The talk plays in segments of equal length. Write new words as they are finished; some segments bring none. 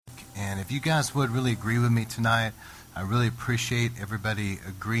if you guys would really agree with me tonight, I really appreciate everybody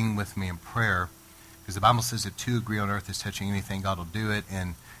agreeing with me in prayer, because the Bible says that two agree on earth is touching anything, God will do it,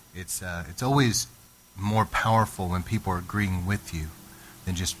 and it's always more powerful when people are agreeing with you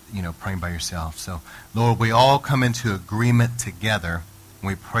than just, praying by yourself. So, Lord, we all come into agreement together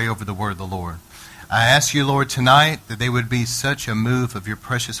when we pray over the word of the Lord. I ask you, Lord, tonight that there would be such a move of your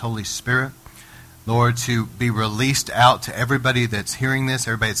precious Holy Spirit, Lord, to be released out to everybody that's hearing this,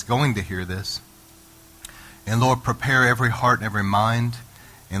 everybody that's going to hear this. And, Lord, prepare every heart and every mind.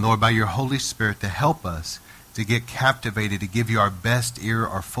 And, Lord, by your Holy Spirit to help us to get captivated, to give you our best ear,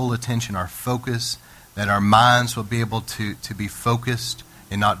 our full attention, our focus, that our minds will be able to be focused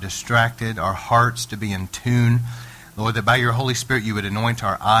and not distracted, our hearts to be in tune. Lord, that by your Holy Spirit you would anoint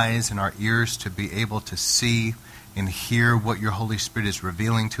our eyes and our ears to be able to see and hear what your Holy Spirit is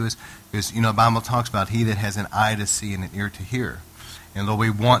revealing to us. Because, the Bible talks about he that has an eye to see and an ear to hear. And, Lord, we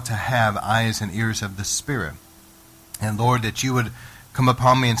want to have eyes and ears of the Spirit. And, Lord, that you would come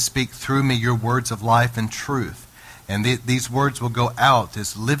upon me and speak through me your words of life and truth. And these words will go out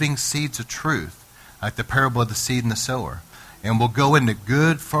as living seeds of truth, like the parable of the seed and the sower. And will go into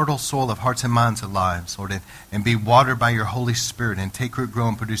good, fertile soil of hearts and minds and lives, Lord, and be watered by your Holy Spirit and take root, grow,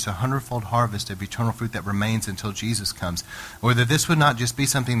 and produce 100-fold harvest of eternal fruit that remains until Jesus comes. Or that this would not just be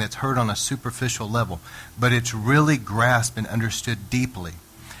something that's heard on a superficial level, but it's really grasped and understood deeply.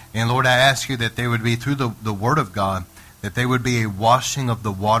 And, Lord, I ask you that there would be, through the Word of God, that there would be a washing of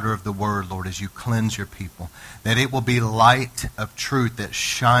the water of the Word, Lord, as you cleanse your people. That it will be light of truth that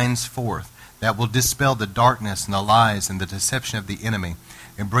shines forth, that will dispel the darkness and the lies and the deception of the enemy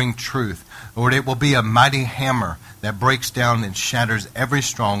and bring truth. Lord, it will be a mighty hammer that breaks down and shatters every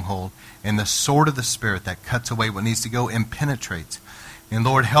stronghold, and the sword of the Spirit that cuts away what needs to go and penetrates. And,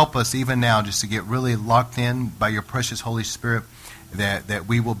 Lord, help us even now just to get really locked in by your precious Holy Spirit, that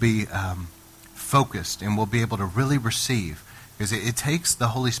we will be focused and will be able to really receive. Because it takes the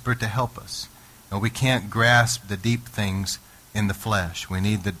Holy Spirit to help us. And we can't grasp the deep things in the flesh. We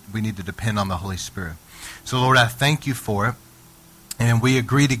need to depend on the Holy Spirit. So, Lord, I thank you for it. And we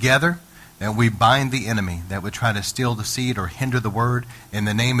agree together that we bind the enemy that would try to steal the seed or hinder the word. In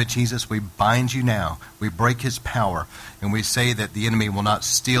the name of Jesus, we bind you now. We break his power. And we say that the enemy will not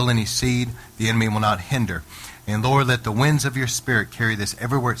steal any seed. The enemy will not hinder. And, Lord, let the winds of your Spirit carry this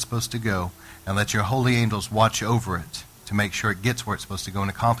everywhere it's supposed to go. And let your holy angels watch over it to make sure it gets where it's supposed to go and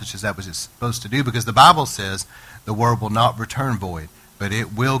accomplishes that which it's supposed to do. Because the Bible says the word will not return void, but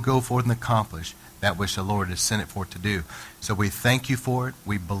it will go forth and accomplish that which the Lord has sent it forth to do. So we thank you for it.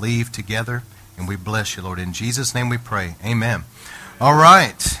 We believe together, and we bless you, Lord. In Jesus' name we pray. Amen. All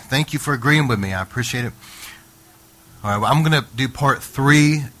right. Thank you for agreeing with me. I appreciate it. All right, well, I'm going to do part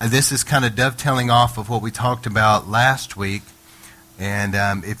 3. This is kind of dovetailing off of what we talked about last week.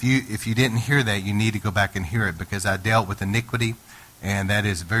 And if you didn't hear that, you need to go back and hear it, because I dealt with iniquity, and that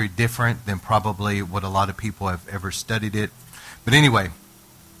is very different than probably what a lot of people have ever studied it. But anyway,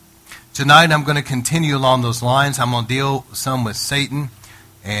 tonight I'm going to continue along those lines. I'm going to deal some with Satan,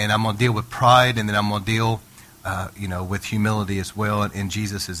 and I'm going to deal with pride, and then I'm going to deal with humility as well, in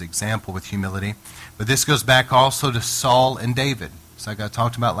Jesus' example with humility. But this goes back also to Saul and David, just like I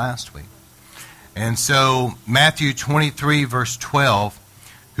talked about last week. And so, Matthew 23, verse 12,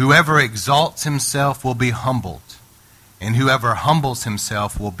 whoever exalts himself will be humbled, and whoever humbles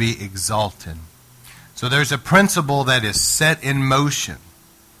himself will be exalted. So there's a principle that is set in motion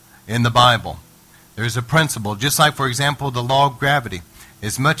in the Bible. There's a principle, just like, for example, the law of gravity.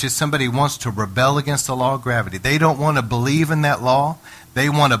 As much as somebody wants to rebel against the law of gravity, they don't want to believe in that law. They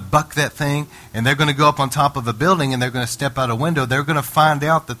want to buck that thing, and they're going to go up on top of a building, and they're going to step out a window. They're going to find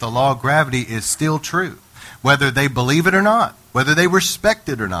out that the law of gravity is still true, whether they believe it or not, whether they respect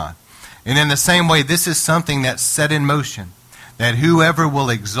it or not. And in the same way, this is something that's set in motion, that whoever will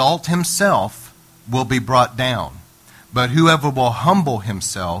exalt himself will be brought down, but whoever will humble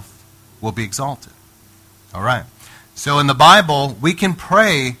himself will be exalted. All right. So in the Bible, we can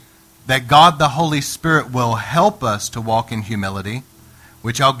pray that God the Holy Spirit will help us to walk in humility,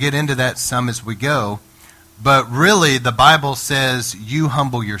 which I'll get into that some as we go. But really, the Bible says you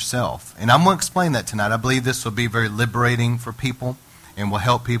humble yourself. And I'm going to explain that tonight. I believe this will be very liberating for people and will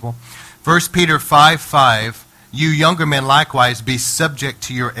help people. 1 Peter 5:5, you younger men likewise be subject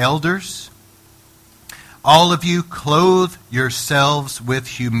to your elders. All of you clothe yourselves with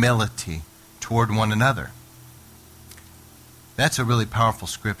humility toward one another. That's a really powerful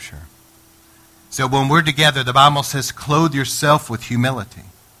scripture. So when we're together, the Bible says, clothe yourself with humility.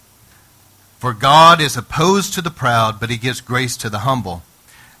 For God is opposed to the proud, but he gives grace to the humble.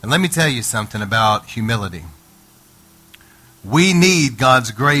 And let me tell you something about humility. We need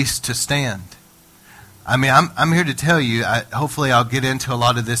God's grace to stand. I mean, I'm here to tell you, hopefully I'll get into a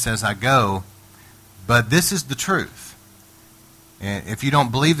lot of this as I go, but this is the truth. And if you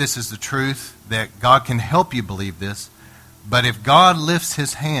don't believe this is the truth, that God can help you believe this, but if God lifts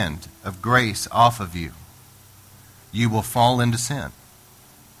his hand of grace off of you, you will fall into sin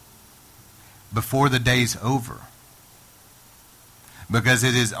before the day's over. Because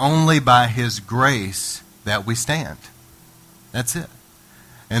it is only by his grace that we stand. That's it.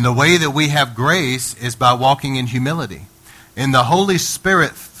 And the way that we have grace is by walking in humility. And the Holy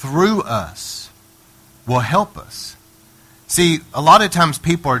Spirit through us will help us. See, a lot of times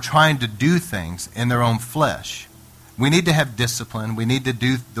people are trying to do things in their own flesh. We need to have discipline. We need to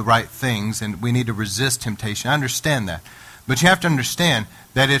do the right things, and we need to resist temptation. I understand that. But you have to understand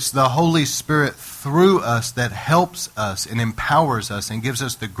that it's the Holy Spirit through us that helps us and empowers us and gives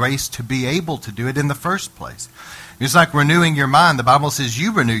us the grace to be able to do it in the first place. It's like renewing your mind. The Bible says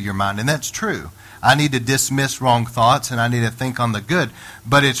you renew your mind, and that's true. I need to dismiss wrong thoughts, and I need to think on the good.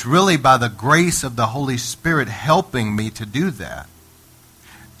 But it's really by the grace of the Holy Spirit helping me to do that.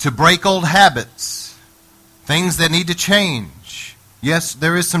 To break old habits, things that need to change. Yes,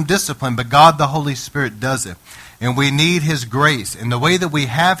 there is some discipline, but God the Holy Spirit does it. And we need his grace. And the way that we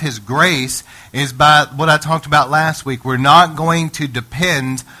have his grace is by what I talked about last week. We're not going to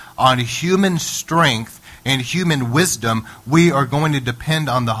depend on human strength and human wisdom. We are going to depend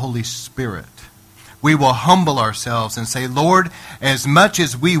on the Holy Spirit. We will humble ourselves and say, Lord, as much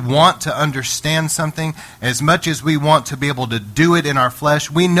as we want to understand something, as much as we want to be able to do it in our flesh,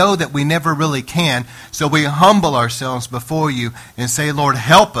 we know that we never really can. So we humble ourselves before you and say, Lord,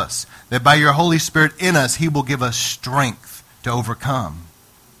 help us, that by your Holy Spirit in us, he will give us strength to overcome.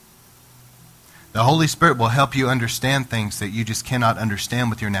 The Holy Spirit will help you understand things that you just cannot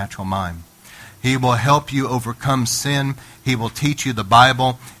understand with your natural mind. He will help you overcome sin. He will teach you the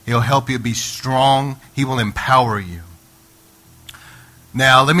Bible. He'll help you be strong. He will empower you.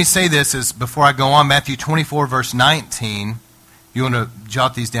 Now, let me say this as before I go on. Matthew 24, verse 19. You want to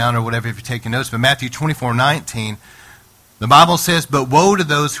jot these down or whatever if you're taking notes. But Matthew 24, 19, the Bible says, but woe to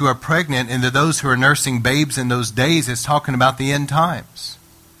those who are pregnant and to those who are nursing babes in those days. It's talking about the end times.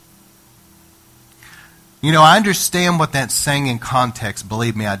 You know, I understand what that's saying in context.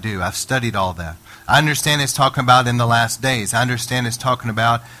 Believe me, I do. I've studied all that. I understand it's talking about in the last days. I understand it's talking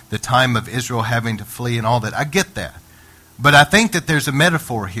about the time of Israel having to flee and all that. I get that. But I think that there's a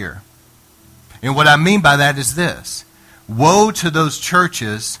metaphor here. And what I mean by that is this. Woe to those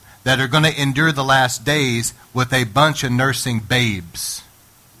churches that are going to endure the last days with a bunch of nursing babes.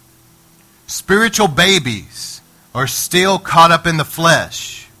 Spiritual babies are still caught up in the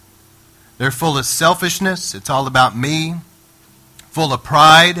flesh. They're full of selfishness. It's all about me. Full of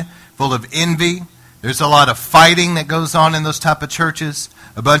pride. Full of envy. There's a lot of fighting that goes on in those type of churches.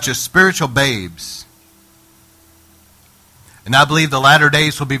 A bunch of spiritual babes. And I believe the latter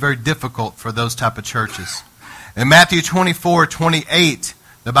days will be very difficult for those type of churches. In Matthew 24, 28,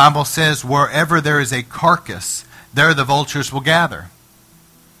 the Bible says, wherever there is a carcass, there the vultures will gather.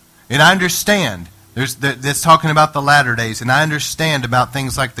 And I understand. That's talking about the latter days, and I understand about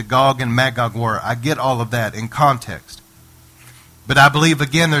things like the Gog and Magog war. I get all of that in context. But I believe,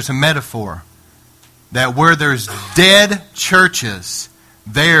 again, there's a metaphor that where there's dead churches,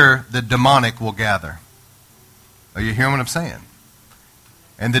 there the demonic will gather. Are you hearing what I'm saying?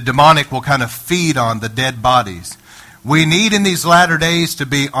 And the demonic will kind of feed on the dead bodies. We need in these latter days to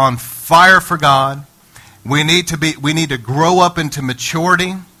be on fire for God. We need to grow up into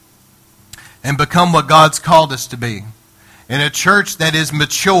maturity and become what God's called us to be. And a church that is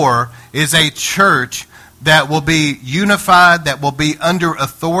mature is a church that will be unified, that will be under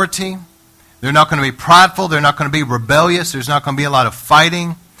authority. They're not going to be prideful. They're not going to be rebellious. There's not going to be a lot of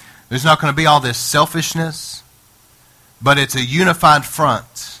fighting. There's not going to be all this selfishness. But it's a unified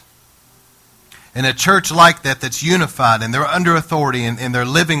front. And a church like that that's unified and they're under authority and they're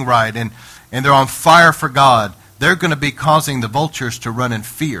living right and they're on fire for God, they're going to be causing the vultures to run in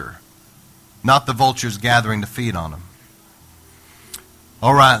fear. Not the vultures gathering to feed on them.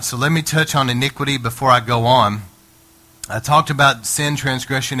 All right, so let me touch on iniquity before I go on. I talked about sin,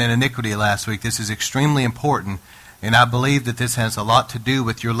 transgression, and iniquity last week. This is extremely important, and I believe that this has a lot to do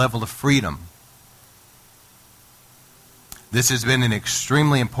with your level of freedom. This has been an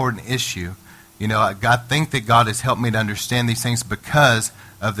extremely important issue. You know, I think that God has helped me to understand these things because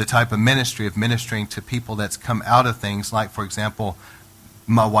of the type of ministry of ministering to people that's come out of things like, for example,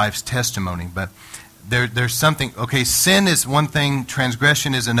 my wife's testimony. But there's something, okay, sin is one thing,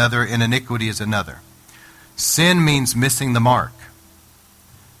 transgression is another, and iniquity is another. Sin means missing the mark.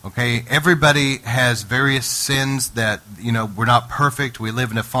 Okay, everybody has various sins that, we're not perfect. We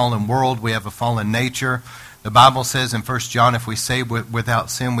live in a fallen world. We have a fallen nature. The Bible says in 1 John, if we say without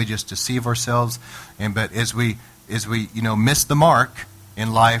sin, we just deceive ourselves. But as we miss the mark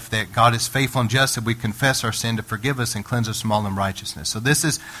in life, that God is faithful and just, that we confess our sin to forgive us and cleanse us from all unrighteousness. So this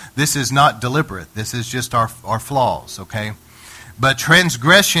is not deliberate. This is just our flaws, okay? But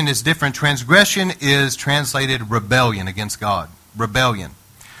transgression is different. Transgression is translated rebellion against God. Rebellion.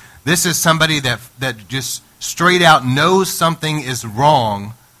 This is somebody that just straight out knows something is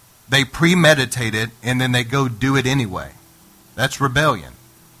wrong. They premeditate it, and then they go do it anyway. That's rebellion.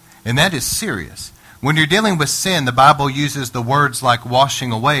 And that is serious. When you're dealing with sin, the Bible uses the words like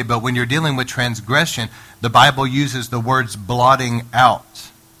washing away, but when you're dealing with transgression, the Bible uses the words blotting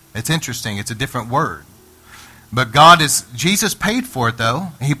out. It's interesting. It's a different word. But Jesus paid for it,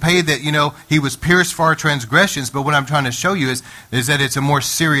 though. He paid that, he was pierced for our transgressions. But what I'm trying to show you is that it's a more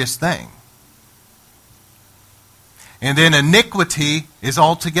serious thing. And then iniquity is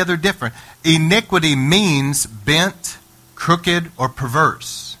altogether different. Iniquity means bent, crooked, or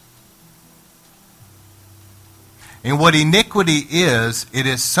perverse. And what iniquity is, it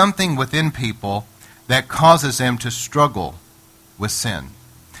is something within people that causes them to struggle with sin.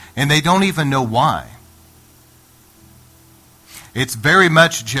 And they don't even know why. It's very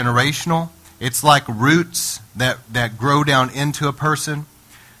much generational. It's like roots that grow down into a person,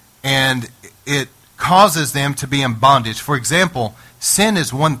 and it causes them to be in bondage. For example, sin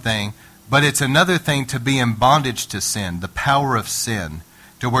is one thing, but it's another thing to be in bondage to sin, the power of sin,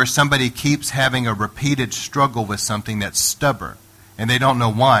 to where somebody keeps having a repeated struggle with something that's stubborn, and they don't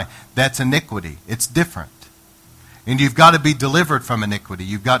know why. That's iniquity. It's different. And you've got to be delivered from iniquity.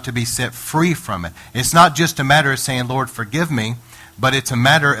 You've got to be set free from it. It's not just a matter of saying, Lord, forgive me, but it's a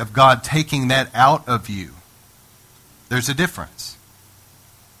matter of God taking that out of you. There's a difference.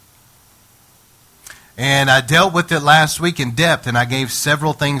 And I dealt with it last week in depth, and I gave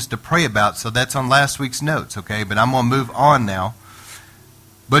several things to pray about, so that's on last week's notes, okay? But I'm going to move on now.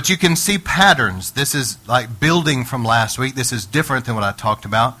 But you can see patterns. This is like building from last week. This is different than what I talked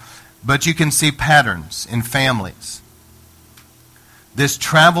about. But you can see patterns in families. This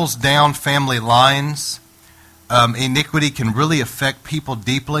travels down family lines. Iniquity can really affect people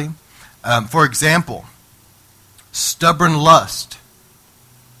deeply. For example, stubborn lust.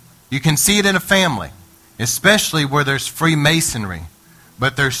 You can see it in a family, especially where there's Freemasonry.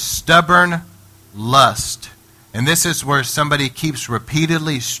 But there's stubborn lust. And this is where somebody keeps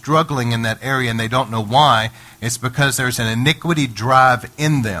repeatedly struggling in that area and they don't know why. It's because there's an iniquity drive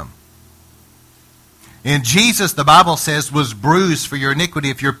in them. And Jesus, the Bible says, was bruised for your iniquity.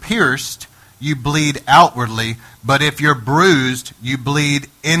 If you're pierced, you bleed outwardly. But if you're bruised, you bleed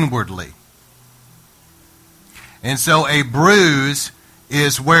inwardly. And so a bruise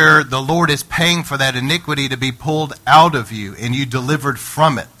is where the Lord is paying for that iniquity to be pulled out of you and you delivered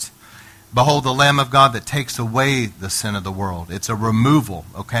from it. Behold the Lamb of God that takes away the sin of the world. It's a removal,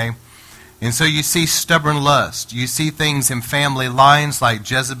 okay? And so you see stubborn lust. You see things in family lines like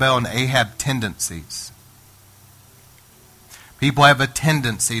Jezebel and Ahab tendencies. People have a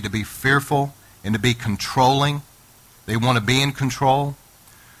tendency to be fearful and to be controlling. They want to be in control.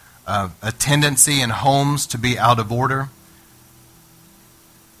 A tendency in homes to be out of order.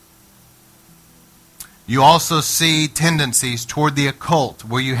 You also see tendencies toward the occult,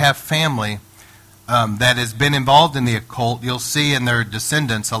 where you have family that has been involved in the occult. You'll see in their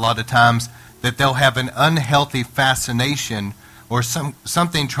descendants a lot of times that they'll have an unhealthy fascination or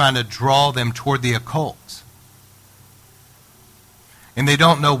something trying to draw them toward the occult. And they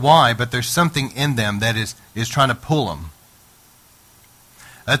don't know why, but there's something in them that is trying to pull them.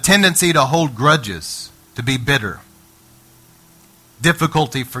 A tendency to hold grudges, to be bitter.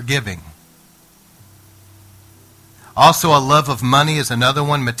 Difficulty forgiving. Also, a love of money is another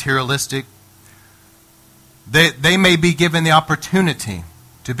one, materialistic. They may be given the opportunity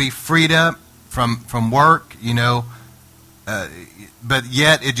to be freed up from work, but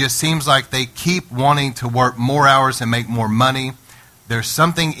yet it just seems like they keep wanting to work more hours and make more money. There's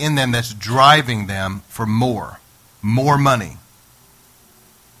something in them that's driving them for more money.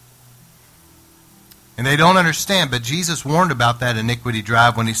 And they don't understand, but Jesus warned about that iniquity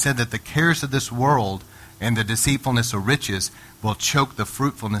drive when he said that the cares of this world and the deceitfulness of riches will choke the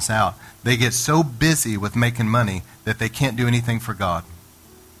fruitfulness out. They get so busy with making money that they can't do anything for God.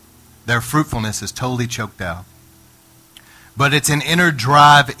 Their fruitfulness is totally choked out. But it's an inner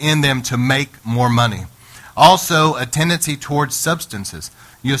drive in them to make more money. Also, a tendency towards substances.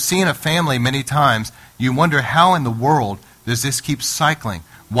 You'll see in a family many times, you wonder how in the world does this keep cycling?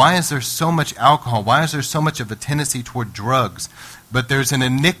 Why is there so much alcohol? Why is there so much of a tendency toward drugs? but there's an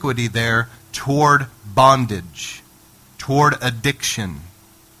iniquity there toward bondage, toward addiction.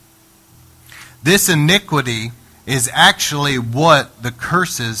 This iniquity is actually what the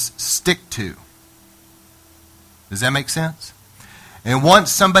curses stick to. Does that make sense? And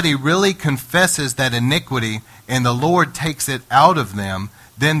once somebody really confesses that iniquity and the Lord takes it out of them,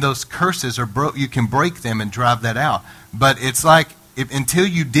 then those curses are you can break them and drive that out. But it's like until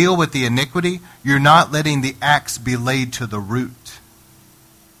you deal with the iniquity, you're not letting the axe be laid to the root.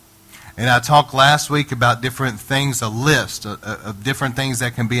 And I talked last week about different things, a list of different things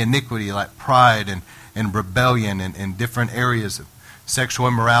that can be iniquity, like pride and rebellion and different areas of sexual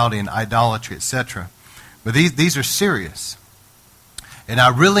immorality and idolatry, etc. But these are serious. And I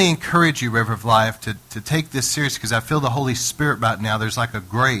really encourage you, River of Life, to take this serious, because I feel the Holy Spirit right now. There's like a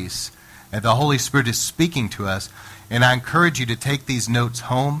grace, and the Holy Spirit is speaking to us. And I encourage you to take these notes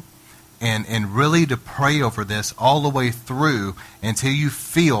home and really to pray over this all the way through until you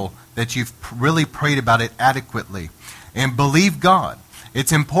feel that you've really prayed about it adequately. And believe God.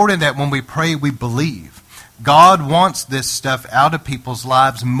 It's important that when we pray, we believe. God wants this stuff out of people's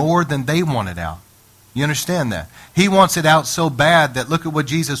lives more than they want it out. You understand that? He wants it out so bad that look at what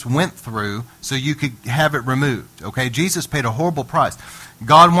Jesus went through so you could have it removed. Okay? Jesus paid a horrible price.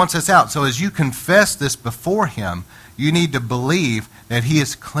 God wants us out. So as you confess this before Him, you need to believe that He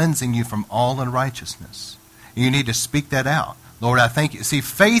is cleansing you from all unrighteousness. You need to speak that out. Lord, I thank you. See,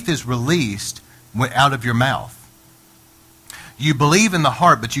 faith is released out of your mouth. You believe in the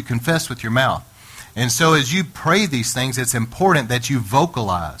heart, but you confess with your mouth. And so as you pray these things, it's important that you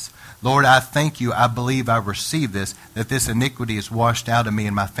vocalize. Lord, I thank you. I believe I receive this, that this iniquity is washed out of me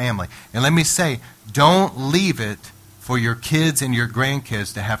and my family. And let me say, don't leave it for your kids and your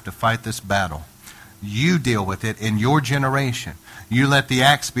grandkids to have to fight this battle. You deal with it in your generation. You let the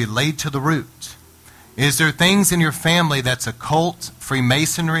axe be laid to the root. Is there things in your family that's occult,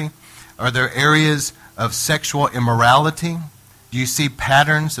 Freemasonry? Are there areas of sexual immorality? Do you see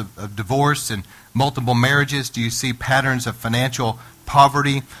patterns of divorce and multiple marriages? Do you see patterns of financial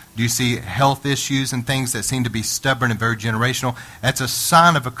poverty? Do you see health issues and things that seem to be stubborn and very generational? That's a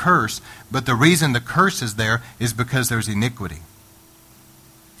sign of a curse. But the reason the curse is there is because there's iniquity.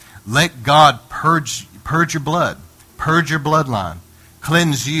 Let God purge your blood, purge your bloodline,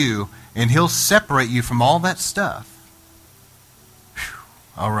 cleanse you, and He'll separate you from all that stuff. Whew.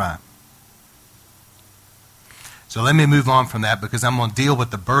 All right. So let me move on from that, because I'm going to deal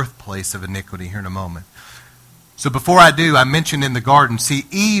with the birthplace of iniquity here in a moment. So before I do, I mentioned in the garden, see,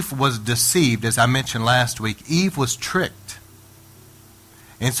 Eve was deceived, as I mentioned last week. Eve was tricked.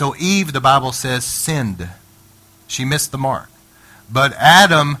 And so Eve, the Bible says, sinned. She missed the mark. But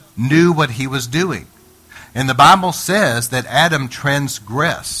Adam knew what he was doing. And the Bible says that Adam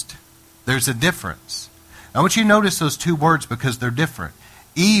transgressed. There's a difference. I want you to notice those two words because they're different.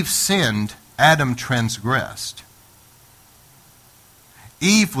 Eve sinned, Adam transgressed.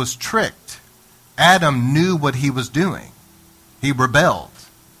 Eve was tricked. Adam knew what he was doing. He rebelled.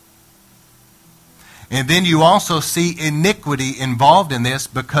 And then you also see iniquity involved in this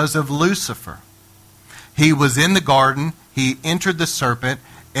because of Lucifer. He was in the garden. He entered the serpent.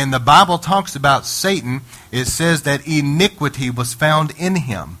 And the Bible talks about Satan. It says that iniquity was found in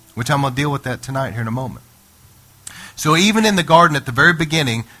him, which I'm going to deal with that tonight here in a moment. So even in the garden at the very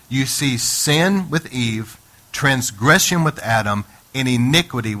beginning, you see sin with Eve, transgression with Adam, and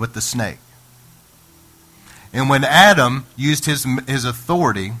iniquity with the snake. And when Adam used his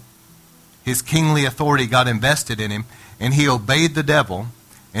authority, his kingly authority got invested in him, and he obeyed the devil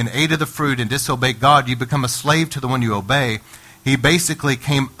and ate of the fruit and disobeyed God, you become a slave to the one you obey. He basically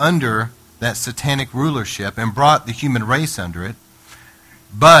came under that satanic rulership and brought the human race under it.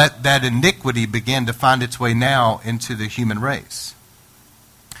 But that iniquity began to find its way now into the human race.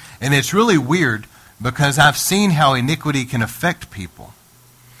 And it's really weird because I've seen how iniquity can affect people.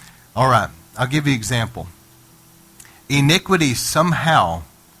 All right, I'll give you an example. Iniquity somehow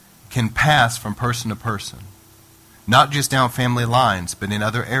can pass from person to person. Not just down family lines, but in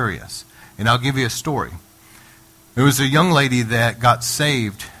other areas. And I'll give you a story. There was a young lady that got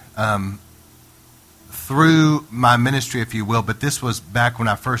saved through my ministry, if you will, but this was back when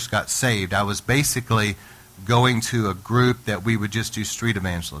I first got saved. I was basically going to a group that we would just do street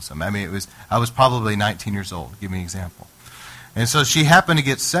evangelism. I mean, I was probably 19 years old. Give me an example. And so she happened to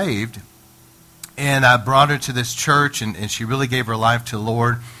get saved, and I brought her to this church, and she really gave her life to the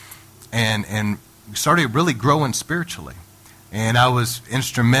Lord and started really growing spiritually. And I was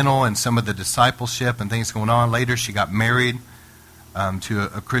instrumental in some of the discipleship and things going on. Later, she got married to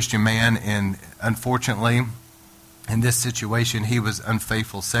a Christian man, and unfortunately, in this situation, he was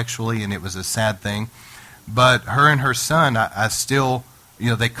unfaithful sexually, and it was a sad thing. But her and her son, I still,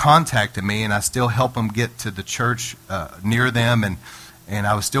 they contacted me, and I still help them get to the church near them, and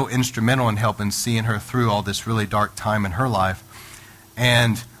I was still instrumental in helping seeing her through all this really dark time in her life.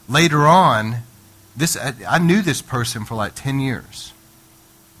 And later on, I knew this person for like 10 years.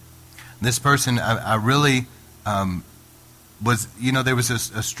 This person, I really was, there was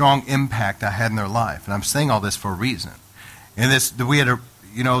a strong impact I had in their life. And I'm saying all this for a reason. And we had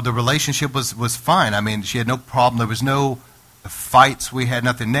the relationship was fine. I mean, she had no problem. There was no fights. We had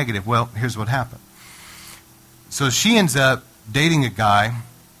nothing negative. Well, here's what happened. So she ends up dating a guy,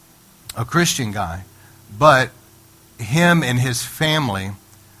 a Christian guy, but him and his family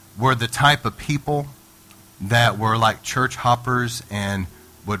were the type of people that were like church hoppers and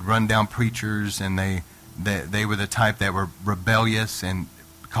would run down preachers, and they were the type that were rebellious and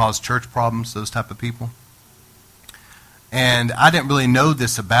caused church problems, those type of people. And I didn't really know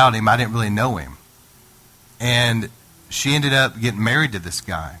this about him. I didn't really know him. And she ended up getting married to this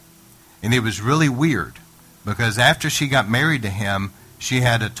guy. And it was really weird because after she got married to him, she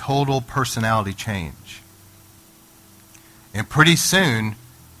had a total personality change. And pretty soon,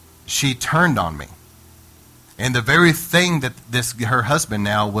 she turned on me. And the very thing that her husband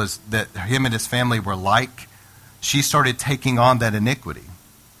now was that him and his family were like, she started taking on that iniquity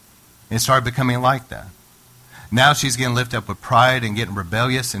and started becoming like that. Now she's getting lifted up with pride and getting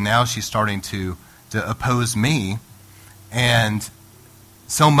rebellious, and now she's starting to oppose me. And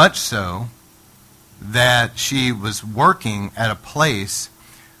so much so that she was working at a place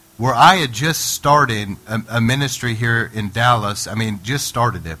where I had just started a ministry here in Dallas. I mean, just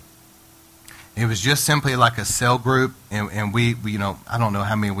started it. It was just simply like a cell group, and we I don't know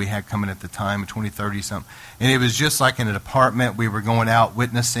how many we had coming at the time, 20, 30 something. And it was just like in an apartment. We were going out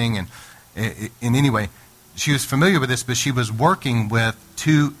witnessing, and anyway, she was familiar with this, but she was working with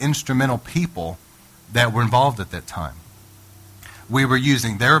two instrumental people that were involved at that time. We were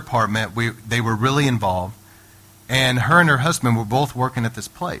using their apartment. They were really involved. And her and her husband were both working at this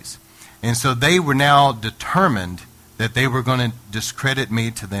place. And so they were now determined that they were going to discredit me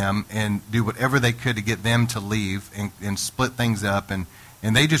to them and do whatever they could to get them to leave and split things up. And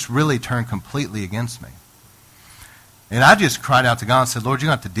they just really turned completely against me. And I just cried out to God and said, Lord, you're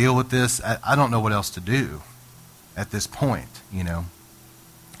going to have to deal with this. I don't know what else to do at this point,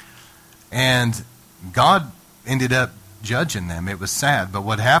 And God ended up judging them. It was sad, but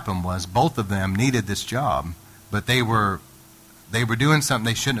what happened was both of them needed this job, but they were doing something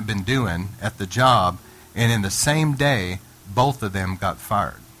they shouldn't have been doing at the job, and in the same day, both of them got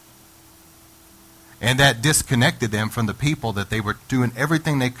fired. And that disconnected them from the people that they were doing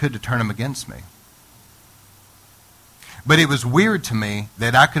everything they could to turn them against me. But it was weird to me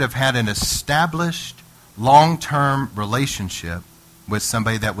that I could have had an established, long-term relationship with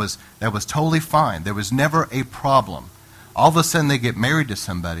somebody that was totally fine. There was never a problem. All of a sudden they get married to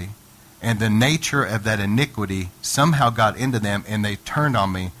somebody, and the nature of that iniquity somehow got into them, and they turned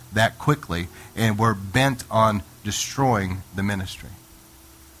on me that quickly and were bent on destroying the ministry.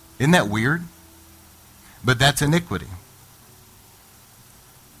 Isn't that weird? But that's iniquity.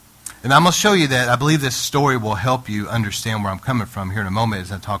 And I'm going to show you that. I believe this story will help you understand where I'm coming from here in a moment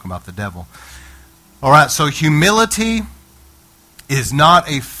as I talk about the devil. All right, so humility is not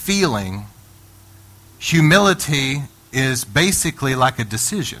a feeling. Humility is basically like a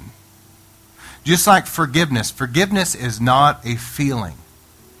decision. Just like forgiveness. Forgiveness is not a feeling.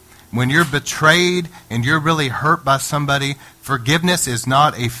 When you're betrayed and you're really hurt by somebody, forgiveness is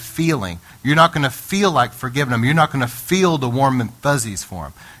not a feeling. You're not going to feel like forgiving them. You're not going to feel the warm and fuzzies for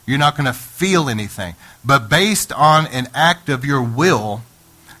them. You're not going to feel anything. But based on an act of your will,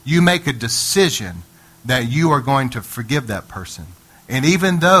 you make a decision that you are going to forgive that person. And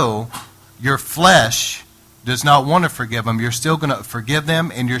even though your flesh does not want to forgive them, you're still going to forgive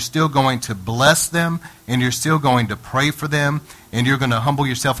them, and you're still going to bless them, and you're still going to pray for them, and you're going to humble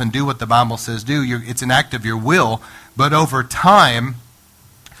yourself and do what the Bible says do. It's an act of your will, but over time,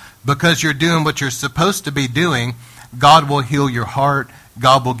 because you're doing what you're supposed to be doing, God will heal your heart,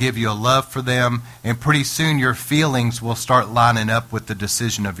 God will give you a love for them, and pretty soon your feelings will start lining up with the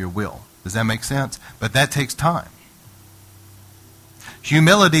decision of your will. Does that make sense? But that takes time.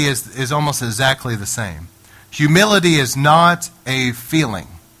 Humility is almost exactly the same. Humility is not a feeling.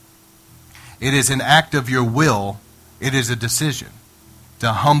 It is an act of your will. It is a decision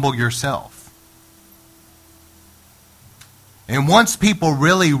to humble yourself. And once people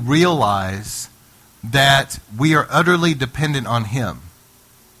really realize that we are utterly dependent on Him,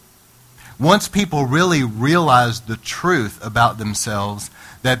 once people really realize the truth about themselves,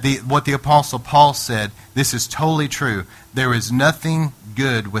 that what the Apostle Paul said, this is totally true. There is nothing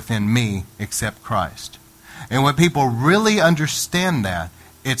good within me except Christ. And when people really understand that,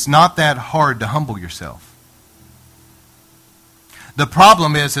 it's not that hard to humble yourself. The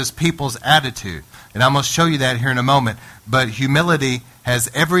problem is people's attitude. And I'm going to show you that here in a moment. But humility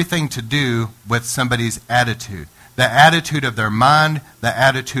has everything to do with somebody's attitude. The attitude of their mind, the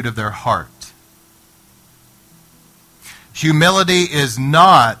attitude of their heart. Humility is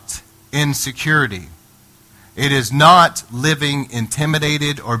not insecurity. It is not living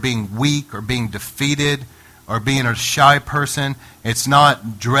intimidated or being weak or being defeated or being a shy person. It's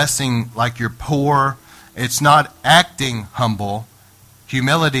not dressing like you're poor. It's not acting humble.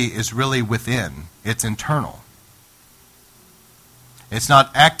 Humility is really within. It's internal. It's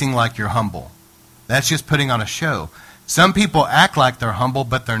not acting like you're humble. That's just putting on a show. Some people act like they're humble,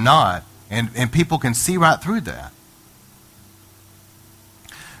 but they're not. And people can see right through that.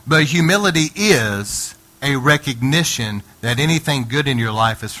 But humility is a recognition that anything good in your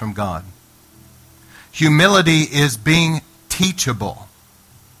life is from God. Humility is being teachable.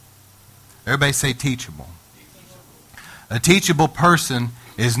 Everybody say teachable. A teachable person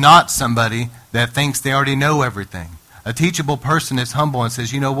is not somebody that thinks they already know everything. A teachable person is humble and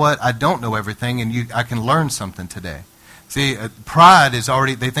says, you know what, I don't know everything and I can learn something today. See, pride is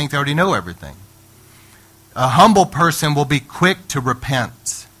they think they already know everything. A humble person will be quick to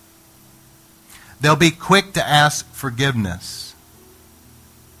repent. They'll be quick to ask forgiveness.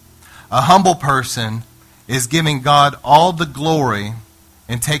 A humble person is giving God all the glory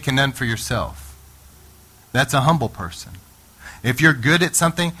and taking none for yourself. That's a humble person. If you're good at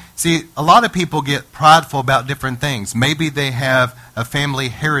something, see, a lot of people get prideful about different things. Maybe they have a family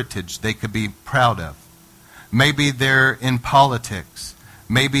heritage they could be proud of. Maybe they're in politics.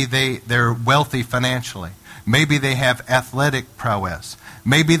 Maybe they're wealthy financially. Maybe they have athletic prowess.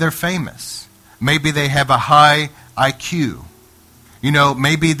 Maybe they're famous. Maybe they have a high IQ. You know,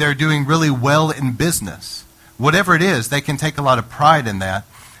 maybe they're doing really well in business. Whatever it is, they can take a lot of pride in that.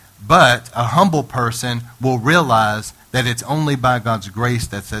 But a humble person will realize that it's only by God's grace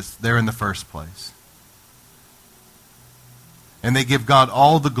that's there in the first place. And they give God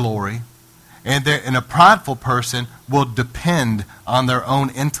all the glory. And a prideful person will depend on their own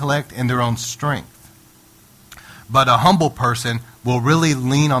intellect and their own strength. But a humble person will really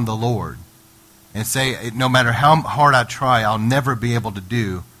lean on the Lord and say, no matter how hard I try, I'll never be able to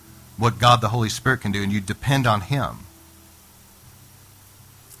do what God the Holy Spirit can do. And you depend on Him.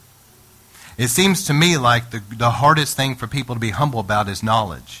 It seems to me like the hardest thing for people to be humble about is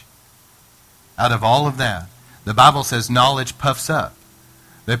knowledge. Out of all of that, the Bible says knowledge puffs up.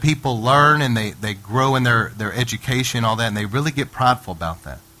 That people learn and they grow in their education, all that, and they really get prideful about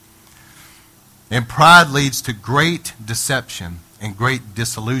that. And pride leads to great deception and great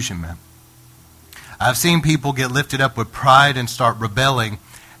disillusionment. I've seen people get lifted up with pride and start rebelling,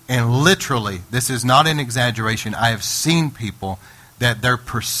 and literally, this is not an exaggeration, I have seen people that their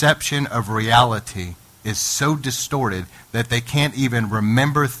perception of reality is so distorted that they can't even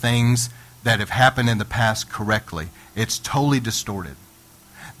remember things that have happened in the past correctly. It's totally distorted.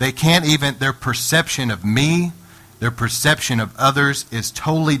 They can't even, their perception of me, their perception of others is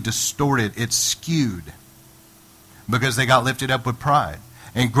totally distorted. It's skewed because they got lifted up with pride.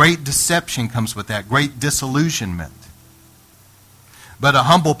 And great deception comes with that, great disillusionment. But a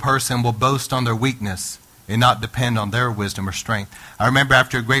humble person will boast on their weakness and not depend on their wisdom or strength. I remember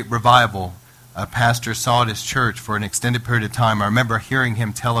after a great revival, a pastor saw at his church for an extended period of time. I remember hearing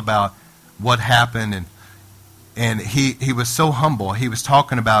him tell about what happened, and he was so humble. He was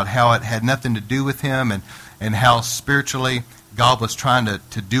talking about how it had nothing to do with him and how spiritually God was trying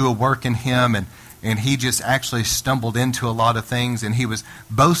to do a work in him, and he just actually stumbled into a lot of things, and he was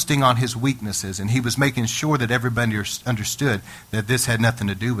boasting on his weaknesses, and he was making sure that everybody understood that this had nothing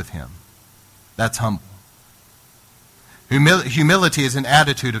to do with him. That's humble. Humility is an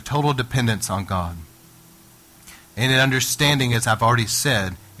attitude of total dependence on God. And an understanding, as I've already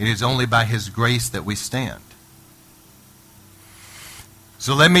said, it is only by His grace that we stand.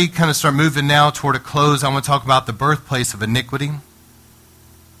 So let me kind of start moving now toward a close. I want to talk about the birthplace of iniquity.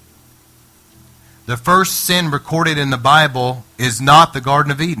 The first sin recorded in the Bible is not the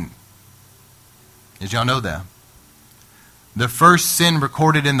Garden of Eden. Did y'all know that? The first sin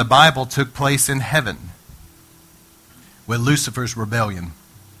recorded in the Bible took place in heaven with Lucifer's rebellion.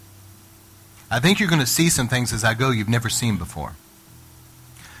 I think you're going to see some things as I go you've never seen before.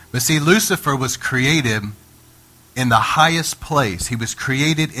 But see, Lucifer was created in the highest place. He was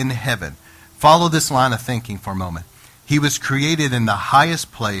created in heaven. Follow this line of thinking for a moment. He was created in the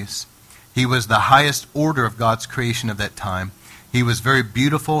highest place. He was the highest order of God's creation of that time. He was very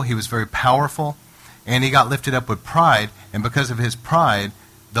beautiful. He was very powerful. And he got lifted up with pride. And because of his pride,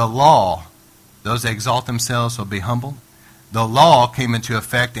 the law Those that exalt themselves will be humbled. The law came into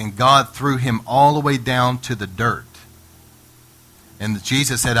effect, and God threw him all the way down to the dirt. And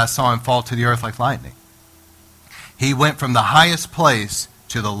Jesus said, I saw him fall to the earth like lightning. He went from the highest place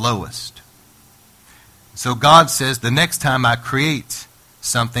to the lowest. So God says, the next time I create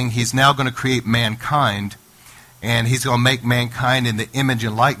something, he's now going to create mankind, and he's going to make mankind in the image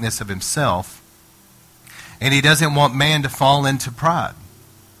and likeness of himself. And he doesn't want man to fall into pride.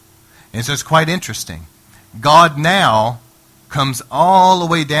 And so it's quite interesting. God now comes all the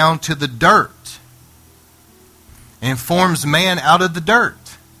way down to the dirt and forms man out of the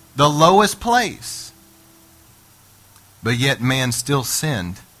dirt, the lowest place. But yet man still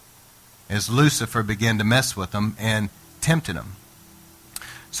sinned as Lucifer began to mess with him and tempted him.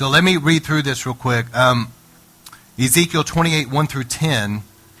 So let me read through this real quick. Ezekiel 28, 1 through 10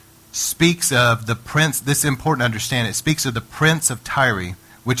 speaks of the prince. This is important to understand. It speaks of the prince of Tyre,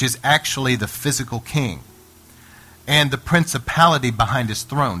 which is actually the physical king, and the principality behind his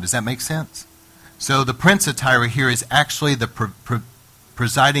throne. Does that make sense? So the prince of Tyre here is actually the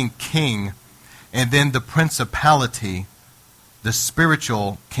presiding king, and then the principality, the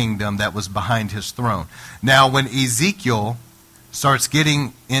spiritual kingdom that was behind his throne. Now, when Ezekiel starts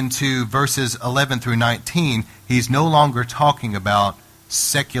getting into verses 11 through 19, he's no longer talking about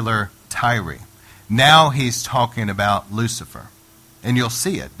secular Tyre. Now he's talking about Lucifer. And you'll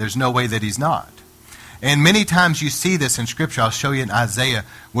see it. There's no way that he's not. And many times you see this in Scripture. I'll show you in Isaiah,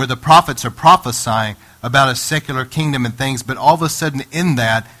 where the prophets are prophesying about a secular kingdom and things, but all of a sudden in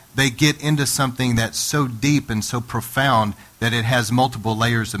that, they get into something that's so deep and so profound that it has multiple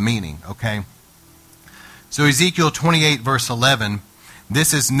layers of meaning, okay? So Ezekiel 28, verse 11,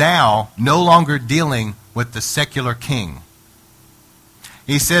 this is now no longer dealing with the secular king.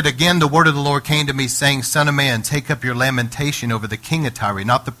 He said, again, the word of the Lord came to me, saying, Son of man, take up your lamentation over the king of Tyre,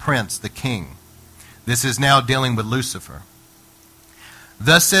 not the prince, the king. This is now dealing with Lucifer.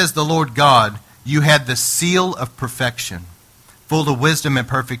 Thus says the Lord God, you had the seal of perfection, full of wisdom and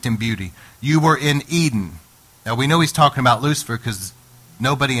perfect in beauty. You were in Eden. Now we know he's talking about Lucifer because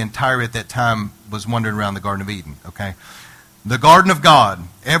nobody in Tyre at that time was wandering around the Garden of Eden, okay? The garden of God,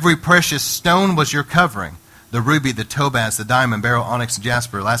 every precious stone was your covering. The ruby, the topaz, the diamond, beryl, onyx, and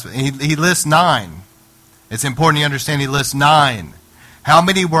jasper. He lists 9. It's important you understand he lists 9. How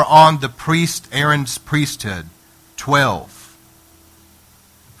many were on the priest, Aaron's priesthood? 12.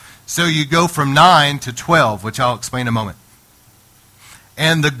 So you go from 9 to 12, which I'll explain in a moment.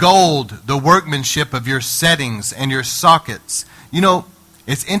 And the gold, the workmanship of your settings and your sockets. You know,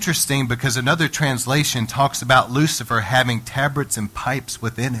 it's interesting because another translation talks about Lucifer having tabrets and pipes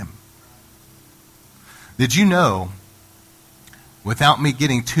within him. Did you know, without me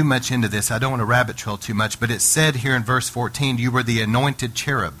getting too much into this, I don't want to rabbit trail too much, but it said here in verse 14, you were the anointed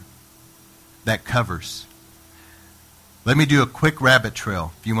cherub that covers. Let me do a quick rabbit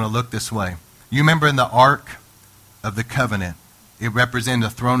trail if you want to look this way. You remember in the Ark of the Covenant, it represented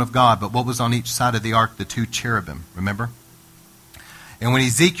the throne of God, but what was on each side of the ark? The 2 cherubim, remember? And when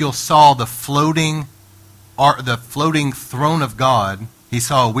Ezekiel saw the floating throne of God, he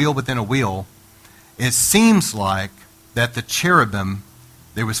saw a wheel within a wheel. It seems like that the cherubim,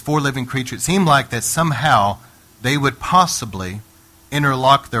 there was 4 living creatures, it seemed like that somehow they would possibly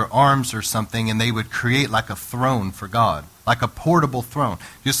interlock their arms or something and they would create like a throne for God, like a portable throne.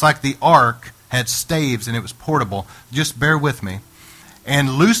 Just like the ark had staves and it was portable. Just bear with me.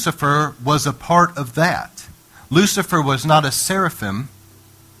 And Lucifer was a part of that. Lucifer was not a seraphim.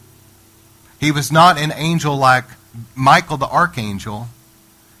 He was not an angel like Michael the archangel.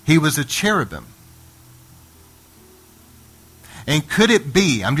 He was a cherubim. And could it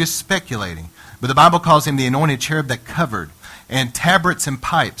be, I'm just speculating, but the Bible calls him the anointed cherub that covered. And tabrets and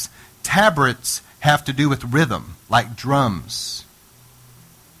pipes. Tabrets have to do with rhythm, like drums.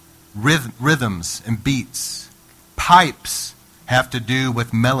 Rhythms and beats. Pipes have to do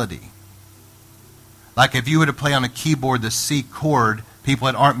with melody. Like if you were to play on a keyboard the C chord, people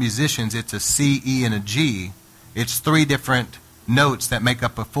that aren't musicians, it's a C, E, and a G. It's 3 different notes that make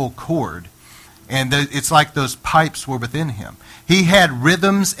up a full chord. And it's like those pipes were within him. He had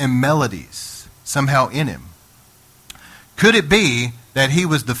rhythms and melodies somehow in him. Could it be that he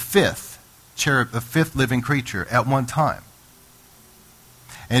was the 5th cherub, the 5th living creature at one time?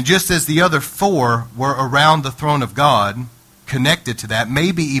 And just as the other 4 were around the throne of God, connected to that,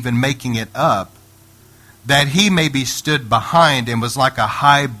 maybe even making it up, that he maybe stood behind and was like a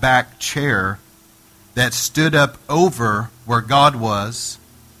high back chair that stood up over where God was,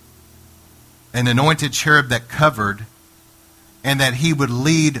 an anointed cherub that covered, and that he would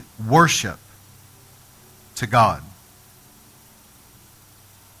lead worship to God.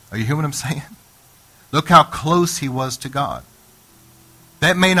 Are you hearing what I'm saying? Look how close he was to God.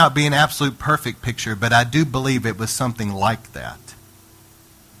 That may not be an absolute perfect picture, but I do believe it was something like that.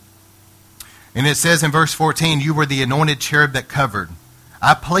 And it says in verse 14, you were the anointed cherub that covered.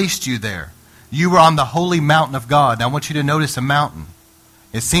 I placed you there. You were on the holy mountain of God. Now I want you to notice a mountain.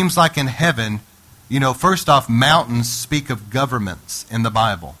 It seems like in heaven, first off, mountains speak of governments in the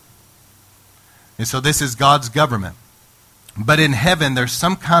Bible. And so this is God's government. But in heaven, there's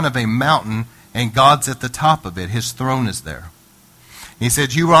some kind of a mountain, and God's at the top of it. His throne is there. He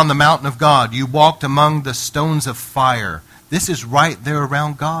said, you were on the mountain of God. You walked among the stones of fire. This is right there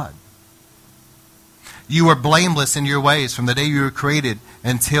around God. You were blameless in your ways from the day you were created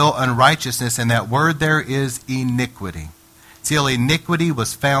until unrighteousness, and that word there is iniquity. Till iniquity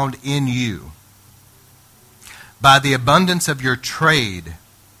was found in you. By the abundance of your trade,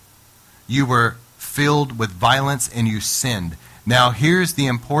 you were filled with violence and you sinned. Now here's the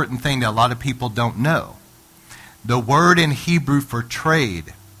important thing that a lot of people don't know. The word in Hebrew for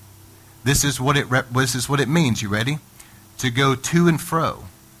trade, this is what it means. You ready? To go to and fro.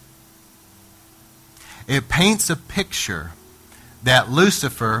 It paints a picture that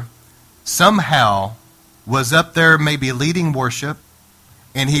Lucifer somehow was up there maybe leading worship,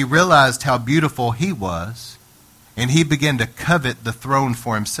 and he realized how beautiful he was, and he began to covet the throne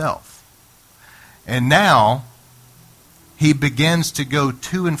for himself. And now he begins to go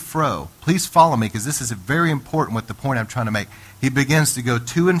to and fro. Please follow me, because this is very important with the point I'm trying to make. He begins to go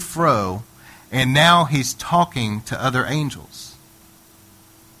to and fro, and now he's talking to other angels.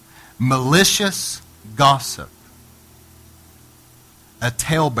 Malicious gossip. A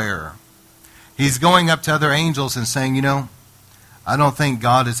talebearer. He's going up to other angels and saying, I don't think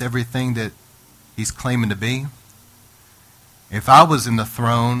God is everything that he's claiming to be. If I was in the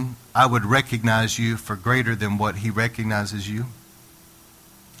throne, I would recognize you for greater than what he recognizes you.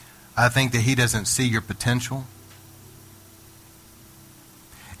 I think that he doesn't see your potential.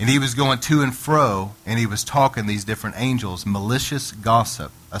 And he was going to and fro, and he was talking to these different angels. Malicious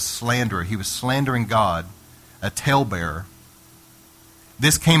gossip, a slanderer. He was slandering God, a talebearer.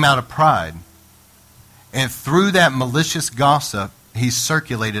 This came out of pride. And through that malicious gossip, he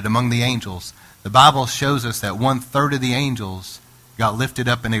circulated among the angels. The Bible shows us that 1/3 of the angels got lifted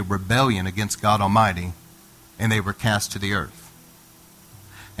up in a rebellion against God Almighty, and they were cast to the earth.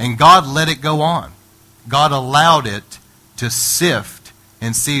 And God let it go on. God allowed it to sift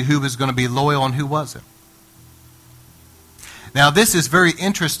and see who was going to be loyal and who wasn't. Now, this is very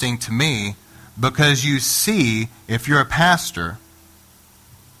interesting to me, because you see, if you're a pastor,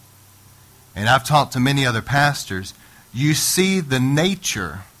 and I've talked to many other pastors, you see the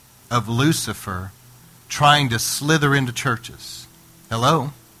nature of Lucifer trying to slither into churches.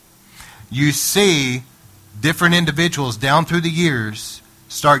 Hello? You see different individuals down through the years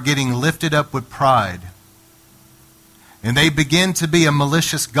start getting lifted up with pride. And they begin to be a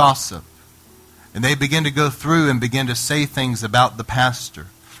malicious gossip. And they begin to go through and begin to say things about the pastor,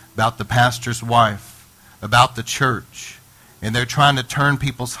 about the pastor's wife, about the church. And they're trying to turn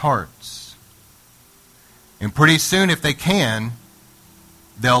people's hearts. And pretty soon, if they can,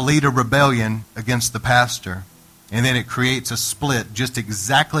 they'll lead a rebellion against the pastor. And then it creates a split, just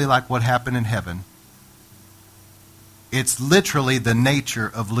exactly like what happened in heaven. It's literally the nature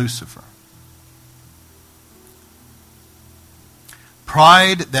of Lucifer.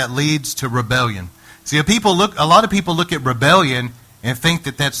 Pride that leads to rebellion. See, a lot of people look at rebellion and think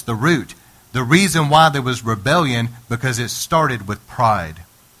that that's the root. The reason why there was rebellion, because it started with pride,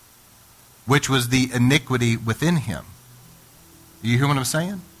 which was the iniquity within him. You hear what I'm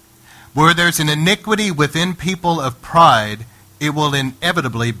saying? Where there's an iniquity within people of pride, it will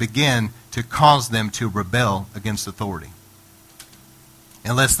inevitably begin to cause them to rebel against authority,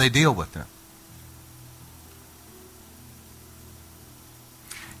 unless they deal with it.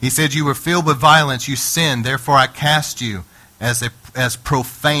 He said, you were filled with violence, you sinned, therefore I cast you as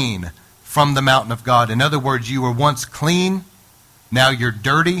profane from the mountain of God. In other words, you were once clean, now you're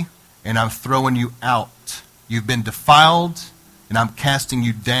dirty, and I'm throwing you out. You've been defiled, and I'm casting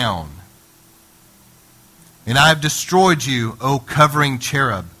you down. And I have destroyed you, O covering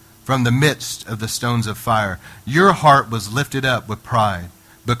cherub, from the midst of the stones of fire. Your heart was lifted up with pride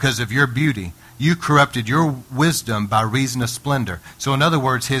because of your beauty. You corrupted your wisdom by reason of splendor. So in other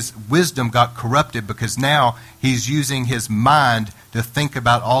words, his wisdom got corrupted because now he's using his mind to think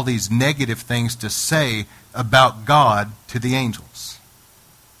about all these negative things to say about God to the angels.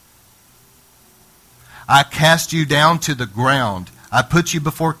 I cast you down to the ground. I put you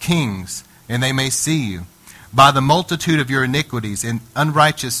before kings, and they may see you. By the multitude of your iniquities and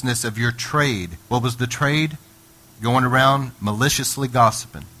unrighteousness of your trade. What was the trade? Going around maliciously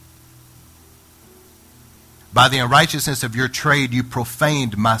gossiping. By the unrighteousness of your trade, you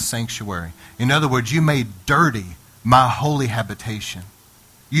profaned my sanctuary. In other words, you made dirty my holy habitation.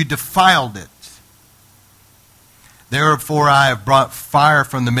 You defiled it. Therefore I have brought fire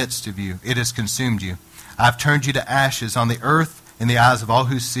from the midst of you. It has consumed you. I have turned you to ashes on the earth in the eyes of all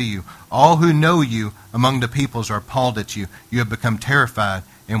who see you. All who know you among the peoples are appalled at you. You have become terrified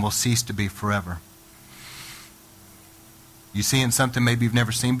and will cease to be forever. You seeing something maybe you've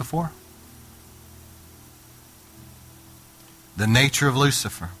never seen before? The nature of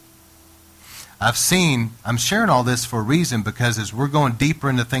Lucifer. I'm sharing all this for a reason, because as we're going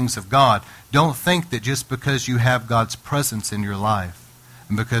deeper into things of God, don't think that just because you have God's presence in your life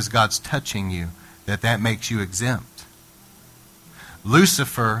and because God's touching you, that makes you exempt.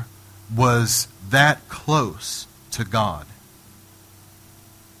 Lucifer was that close to God.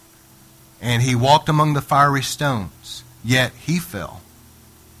 And he walked among the fiery stones, yet he fell.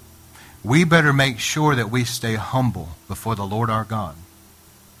 We better make sure that we stay humble before the Lord our God.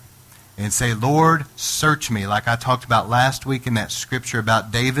 And say, Lord, search me. Like I talked about last week in that scripture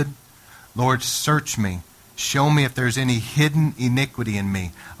about David. Lord, search me. Show me if there's any hidden iniquity in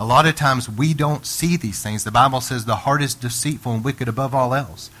me. A lot of times we don't see these things. The Bible says the heart is deceitful and wicked above all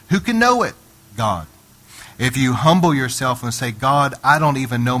else. Who can know it? God. If you humble yourself and say, God, I don't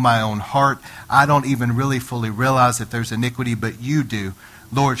even know my own heart. I don't even really fully realize if there's iniquity, but you do.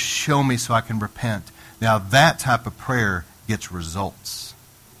 Lord, show me so I can repent. Now that type of prayer gets results.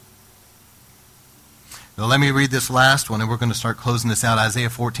 Now let me read this last one, and we're going to start closing this out. Isaiah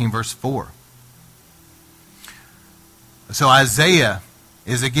 14, verse 4. So Isaiah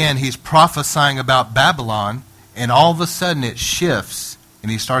is, again, he's prophesying about Babylon, and all of a sudden it shifts,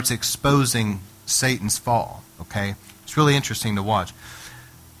 and he starts exposing Satan's fall. Okay? It's really interesting to watch.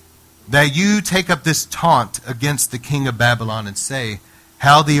 That you take up this taunt against the king of Babylon and say,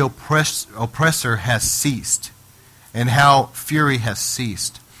 how the oppressor has ceased, and how fury has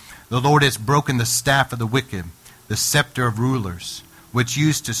ceased. The Lord has broken the staff of the wicked, the scepter of rulers, which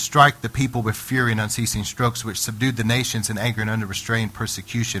used to strike the people with fury and unceasing strokes, which subdued the nations in anger and unrestrained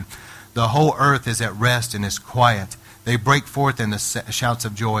persecution. The whole earth is at rest and is quiet. They break forth in the shouts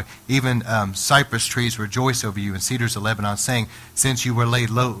of joy. Even cypress trees rejoice over you, and cedars of Lebanon, saying, since you were laid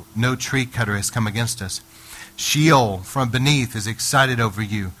low, no tree cutter has come against us. Sheol from beneath is excited over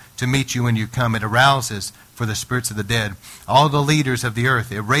you to meet you when you come. It arouses for the spirits of the dead. All the leaders of the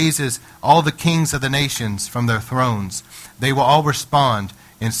earth. It raises all the kings of the nations from their thrones. They will all respond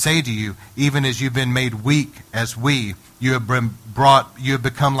and say to you, even as you've been made weak as we, you have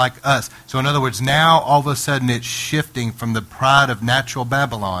become like us. So in other words, now all of a sudden it's shifting from the pride of natural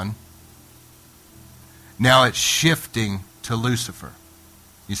Babylon. Now it's shifting to Lucifer.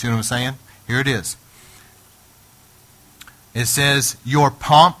 You see what I'm saying? Here it is. It says, your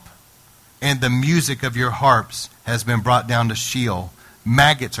pomp and the music of your harps has been brought down to Sheol.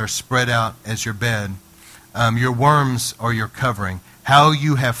 Maggots are spread out as your bed. Your worms are your covering. How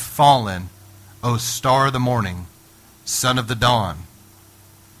you have fallen, O star of the morning, son of the dawn.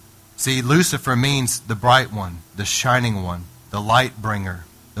 See, Lucifer means the bright one, the shining one, the light bringer,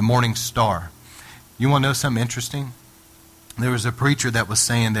 the morning star. You want to know something interesting? There was a preacher that was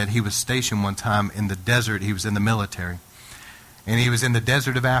saying that he was stationed one time in the desert. He was in the military. And he was in the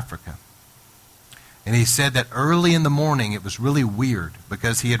desert of Africa. And he said that early in the morning it was really weird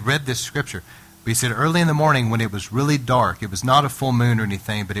because he had read this scripture. But he said early in the morning when it was really dark, it was not a full moon or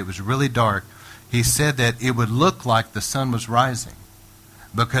anything, but it was really dark, he said that it would look like the sun was rising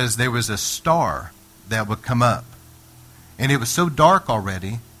because there was a star that would come up. And it was so dark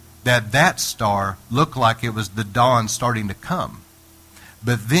already that star looked like it was the dawn starting to come.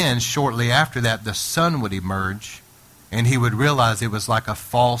 But then shortly after that, the sun would emerge, and he would realize it was like a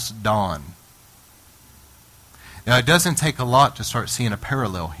false dawn. Now, it doesn't take a lot to start seeing a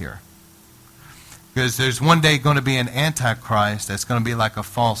parallel here. Because there's one day going to be an antichrist that's going to be like a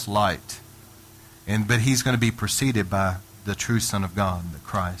false light. But he's going to be preceded by the true Son of God, the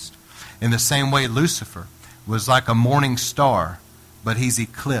Christ. In the same way, Lucifer was like a morning star, but he's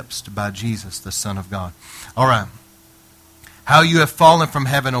eclipsed by Jesus, the Son of God. All right. How you have fallen from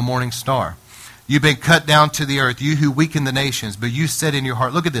heaven, O morning star. You've been cut down to the earth, you who weaken the nations, but you said in your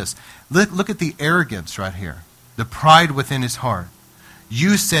heart, look at this. Look at the arrogance right here, the pride within his heart.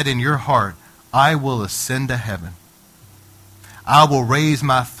 You said in your heart, I will ascend to heaven. I will raise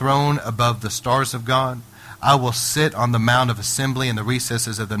my throne above the stars of God. I will sit on the mount of assembly in the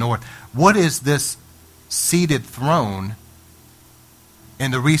recesses of the north. What is this seated throne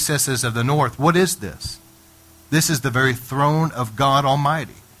in the recesses of the north? What is this? This is the very throne of God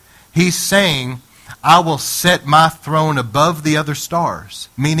Almighty. He's saying, I will set my throne above the other stars,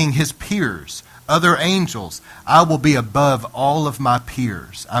 meaning his peers, other angels. I will be above all of my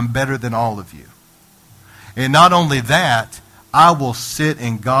peers. I'm better than all of you. And not only that, I will sit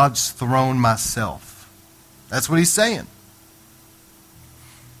in God's throne myself. That's what he's saying.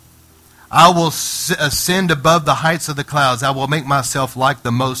 I will ascend above the heights of the clouds. I will make myself like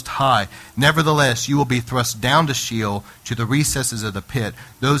the Most High. Nevertheless, you will be thrust down to Sheol, to the recesses of the pit.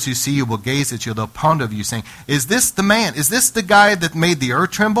 Those who see you will gaze at you. They'll ponder you, saying, is this the man? Is this the guy that made the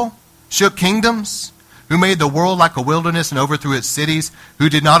earth tremble? Shook kingdoms? Who made the world like a wilderness and overthrew its cities? Who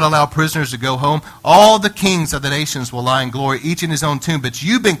did not allow prisoners to go home? All the kings of the nations will lie in glory, each in his own tomb. But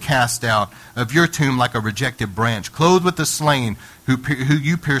you've been cast out of your tomb like a rejected branch, clothed with the slain, who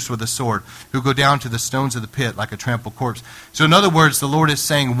you pierced with a sword, who go down to the stones of the pit like a trampled corpse. So in other words, the Lord is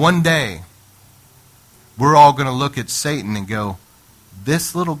saying one day, we're all going to look at Satan and go,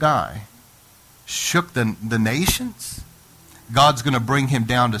 this little guy shook the nations? God's going to bring him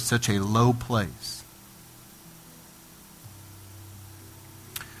down to such a low place.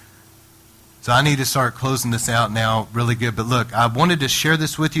 So I need to start closing this out now really good. But look, I wanted to share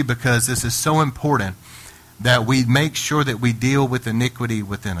this with you because this is so important that we make sure that we deal with iniquity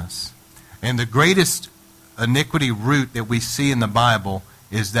within us. And the greatest iniquity root that we see in the Bible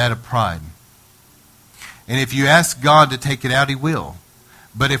is that of pride. And if you ask God to take it out, he will.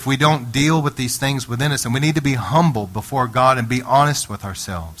 But if we don't deal with these things within us, and we need to be humble before God and be honest with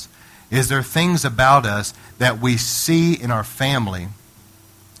ourselves, is there things about us that we see in our family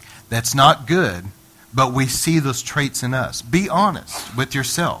that's not good, but we see those traits in us? Be honest with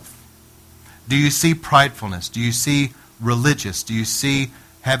yourself. Do you see pridefulness? Do you see religious? Do you see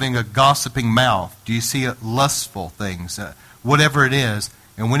having a gossiping mouth? Do you see lustful things? Whatever it is.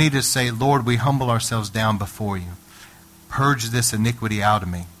 And we need to say, Lord, we humble ourselves down before you. Purge this iniquity out of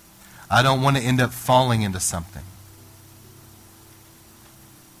me. I don't want to end up falling into something.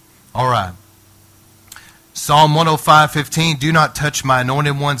 All right. Psalm 105:15, do not touch my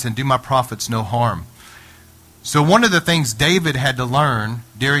anointed ones and do my prophets no harm. So one of the things David had to learn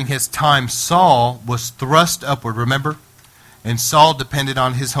during his time, Saul was thrust upward, remember? And Saul depended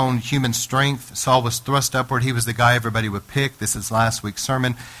on his own human strength. Saul was thrust upward. He was the guy everybody would pick. This is last week's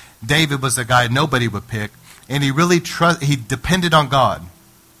sermon. David was the guy nobody would pick. And he depended on God.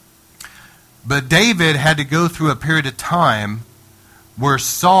 But David had to go through a period of time where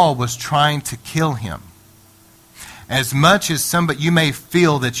Saul was trying to kill him. As much as you may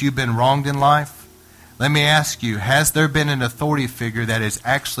feel that you've been wronged in life, let me ask you, has there been an authority figure that has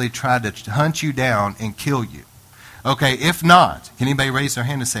actually tried to hunt you down and kill you? Okay, if not, can anybody raise their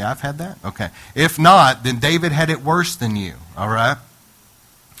hand and say, I've had that? Okay. If not, then David had it worse than you, all right?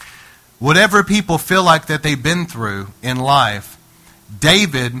 Whatever people feel like that they've been through in life,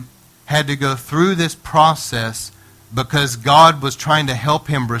 David had to go through this process because God was trying to help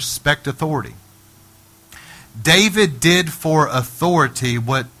him respect authority. David did for authority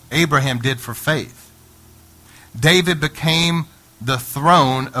what Abraham did for faith. David became the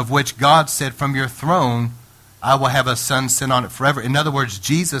throne of which God said, from your throne I will have a son sit on it forever. In other words,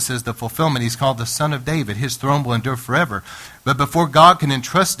 Jesus is the fulfillment. He's called the Son of David. His throne will endure forever. But before God can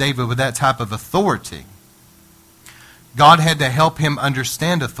entrust David with that type of authority, God had to help him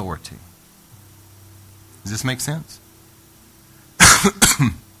understand authority. Does this make sense?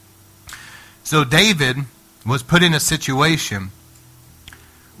 So David was put in a situation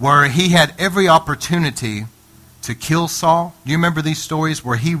where he had every opportunity to kill Saul. Do you remember these stories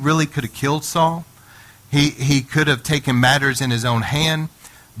where he really could have killed Saul? He could have taken matters in his own hand.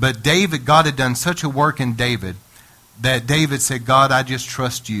 But David, God had done such a work in David that David said, God, I just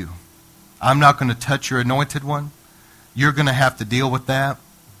trust you. I'm not going to touch your anointed one. You're going to have to deal with that.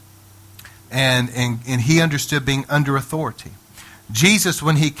 And he understood being under authority. Jesus,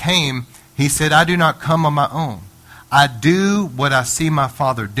 when he came, he said, I do not come on my own. I do what I see my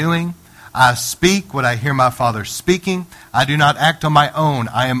Father doing. I speak what I hear my Father speaking. I do not act on my own.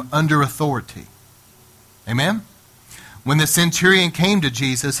 I am under authority. Amen? When the centurion came to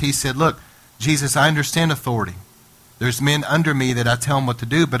Jesus, he said, look, Jesus, I understand authority. There's men under me that I tell them what to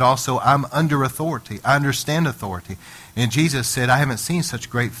do, but also I'm under authority. I understand authority. And Jesus said, I haven't seen such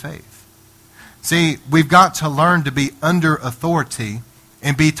great faith. See, we've got to learn to be under authority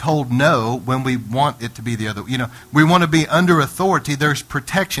and be told no when we want it to be the other. We want to be under authority. There's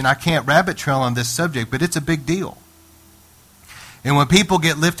protection. I can't rabbit trail on this subject, but it's a big deal. And when people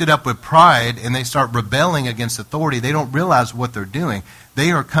get lifted up with pride and they start rebelling against authority, they don't realize what they're doing.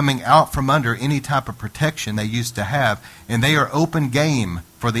 They are coming out from under any type of protection they used to have, and they are open game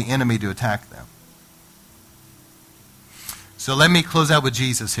for the enemy to attack them. So let me close out with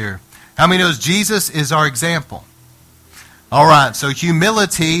Jesus here. How many knows Jesus is our example? All right, so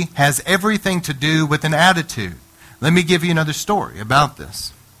humility has everything to do with an attitude. Let me give you another story about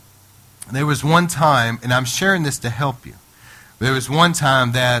this. There was one time, and I'm sharing this to help you. There was one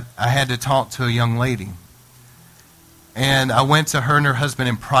time that I had to talk to a young lady. And I went to her and her husband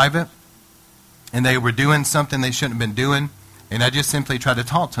in private, and they were doing something they shouldn't have been doing, and I just simply tried to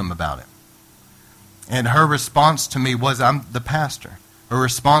talk to them about it. And her response to me was, I'm the pastor. Her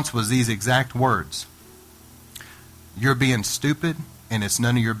response was these exact words: "You're being stupid, and it's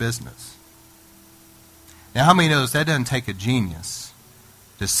none of your business." Now, how many knows that doesn't take a genius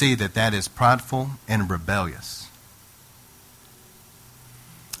to see that that is prideful and rebellious?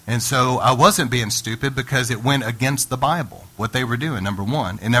 And so I wasn't being stupid because it went against the Bible, what they were doing, number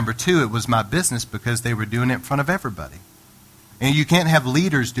one. And number two, it was my business because they were doing it in front of everybody. And you can't have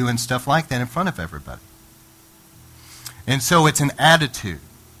leaders doing stuff like that in front of everybody. And so it's an attitude.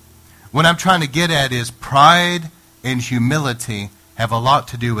 What I'm trying to get at is pride and humility have a lot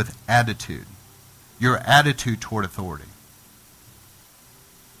to do with attitude. Your attitude toward authority.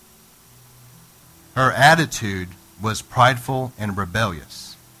 Her attitude was prideful and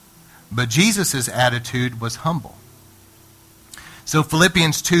rebellious. But Jesus' attitude was humble. So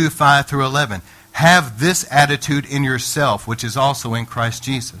Philippians 2:5-11. Have this attitude in yourself, which is also in Christ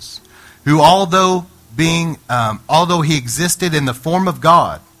Jesus, who although he existed in the form of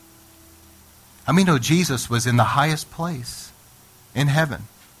God, I mean, Jesus was in the highest place in heaven.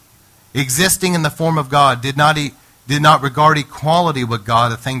 Existing in the form of God, did not regard equality with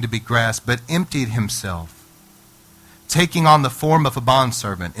God a thing to be grasped, but emptied himself, taking on the form of a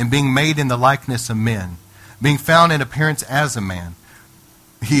bondservant, and being made in the likeness of men, being found in appearance as a man.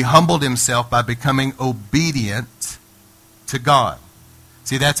 He humbled himself by becoming obedient to God.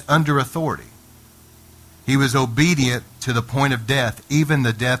 See, that's under authority. He was obedient to the point of death, even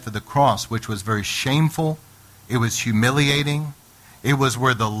the death of the cross, which was very shameful. It was humiliating. It was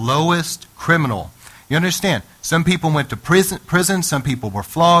where the lowest criminal. You understand, some people went to prison, some people were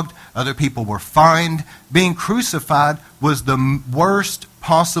flogged, other people were fined. Being crucified was the worst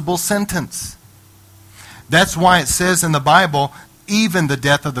possible sentence. That's why it says in the Bible, even the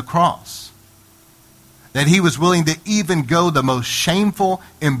death of the cross. That he was willing to even go the most shameful,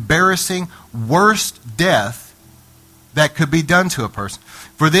 embarrassing, worst death that could be done to a person.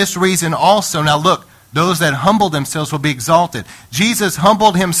 For this reason also, now look, those that humble themselves will be exalted. Jesus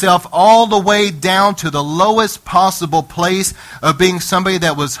humbled himself all the way down to the lowest possible place of being somebody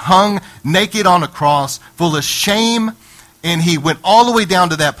that was hung naked on a cross, full of shame, and he went all the way down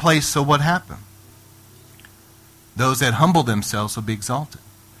to that place. So what happened? Those that humble themselves will be exalted.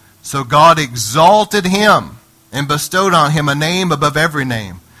 So God exalted him and bestowed on him a name above every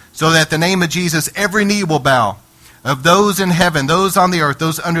name, so that the name of Jesus every knee will bow, of those in heaven, those on the earth,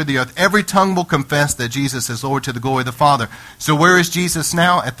 those under the earth. Every tongue will confess that Jesus is Lord, to the glory of the Father. So where is Jesus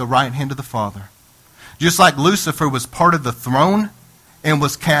now? At the right hand of the Father. Just like Lucifer was part of the throne and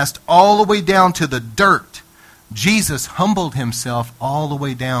was cast all the way down to the dirt, Jesus humbled himself all the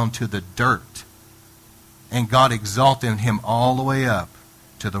way down to the dirt. And God exalted him all the way up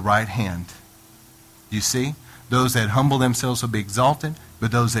to the right hand. You see? Those that humble themselves will be exalted,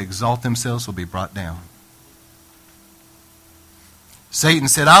 but those that exalt themselves will be brought down. Satan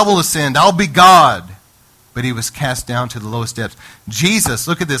said, I will ascend, I'll be God. But he was cast down to the lowest depths. Jesus,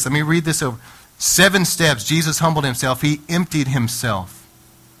 look at this. Let me read this over. 7 steps. Jesus humbled himself. He emptied himself.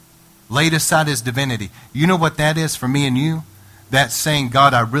 Laid aside his divinity. You know what that is for me and you? That's saying,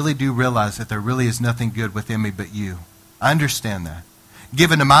 God, I really do realize that there really is nothing good within me but you. I understand that.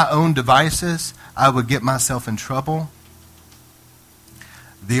 Given to my own devices, I would get myself in trouble.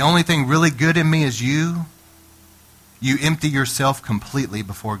 The only thing really good in me is you. You empty yourself completely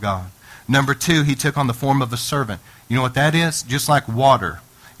before God. Number 2, he took on the form of a servant. You know what that is? Just like water.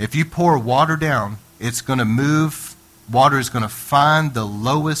 If you pour water down, it's going to move. Water is going to find the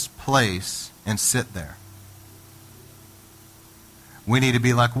lowest place and sit there. We need to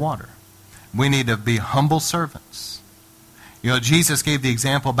be like water. We need to be humble servants. You know, Jesus gave the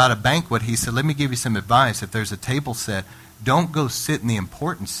example about a banquet. He said, let me give you some advice. If there's a table set, don't go sit in the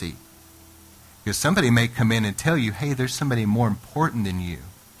important seat. Because somebody may come in and tell you, hey, there's somebody more important than you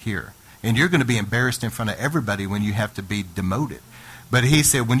here. And you're going to be embarrassed in front of everybody when you have to be demoted. But he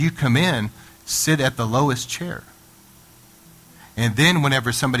said, when you come in, sit at the lowest chair. And then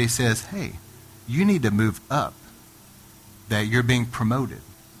whenever somebody says, hey, you need to move up, that you're being promoted.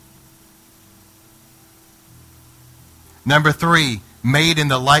 Number 3, made in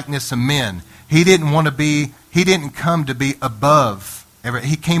the likeness of men. He didn't come to be above.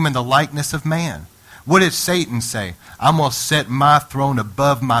 He came in the likeness of man. What did Satan say? I'm going to set my throne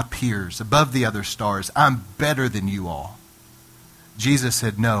above my peers, above the other stars. I'm better than you all. Jesus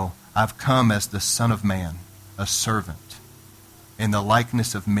said, no, I've come as the Son of Man, a servant, in the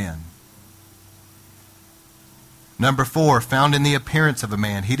likeness of men. Number 4, found in the appearance of a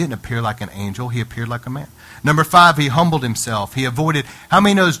man. He didn't appear like an angel. He appeared like a man. Number 5, he humbled himself. He avoided, how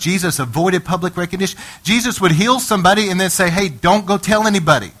many knows Jesus avoided public recognition? Jesus would heal somebody and then say, hey, don't go tell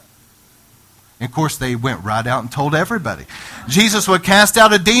anybody. And of course, they went right out and told everybody. Jesus would cast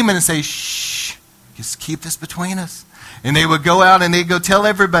out a demon and say, shh, just keep this between us. And they would go out and they'd go tell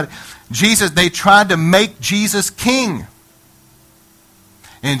everybody. They tried to make Jesus king.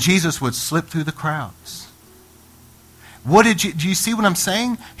 And Jesus would slip through the crowds. Do you see what I'm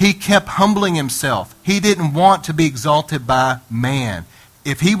saying? He kept humbling himself. He didn't want to be exalted by man.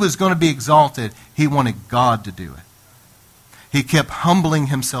 If he was going to be exalted, he wanted God to do it. He kept humbling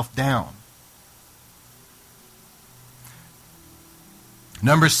himself down.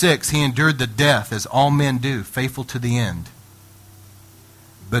 Number 6, he endured the death as all men do, faithful to the end.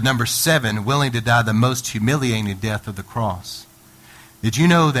 But number 7, willing to die the most humiliating death of the cross. Did you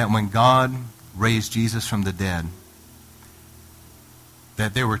know that when God raised Jesus from the dead,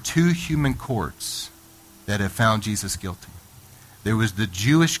 that there were 2 human courts that had found Jesus guilty? There was the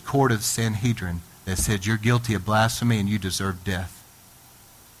Jewish court of Sanhedrin that said you're guilty of blasphemy and you deserve death.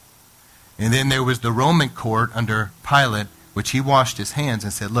 And then there was the Roman court under Pilate, which he washed his hands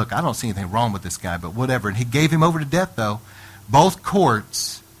and said, look, I don't see anything wrong with this guy, but whatever. And he gave him over to death, though. Both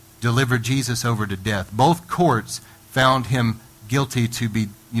courts delivered Jesus over to death. Both courts found him guilty to be,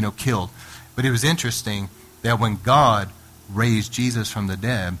 killed. But it was interesting that when God raised Jesus from the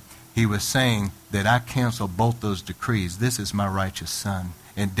dead, he was saying that I cancel both those decrees. This is my righteous son,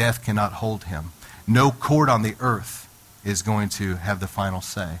 and death cannot hold him. No court on the earth is going to have the final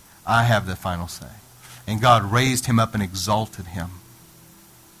say. I have the final say. And God raised him up and exalted him.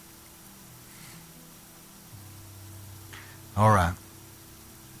 All right.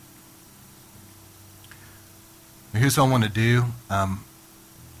 Here's what I want to do. How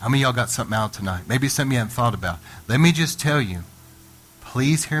many of y'all got something out tonight? Maybe something you haven't thought about. Let me just tell you,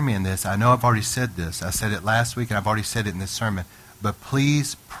 please hear me in this. I know I've already said this. I said it last week and I've already said it in this sermon. But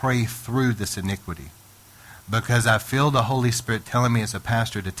please pray through this iniquity. Because I feel the Holy Spirit telling me as a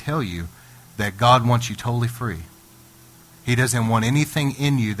pastor to tell you that God wants you totally free. He doesn't want anything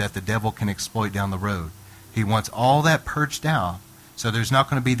in you that the devil can exploit down the road. He wants all that purged out so there's not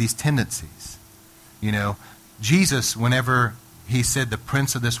going to be these tendencies. Jesus, whenever he said the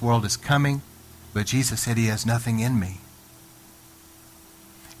prince of this world is coming, but Jesus said he has nothing in me.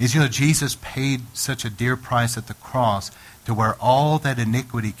 Jesus paid such a dear price at the cross to where all that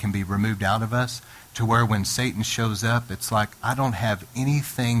iniquity can be removed out of us, to where when Satan shows up, it's like I don't have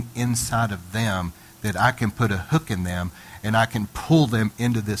anything inside of them that I can put a hook in them and I can pull them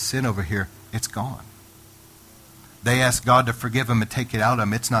into this sin over here. It's gone. They ask God to forgive them and take it out of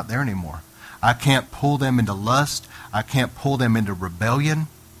them. It's not there anymore. I can't pull them into lust. I can't pull them into rebellion.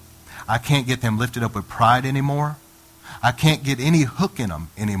 I can't get them lifted up with pride anymore. I can't get any hook in them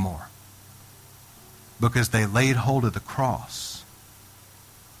anymore because they laid hold of the cross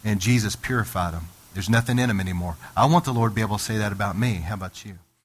and Jesus purified them. There's nothing in them anymore. I want the Lord to be able to say that about me. How about you?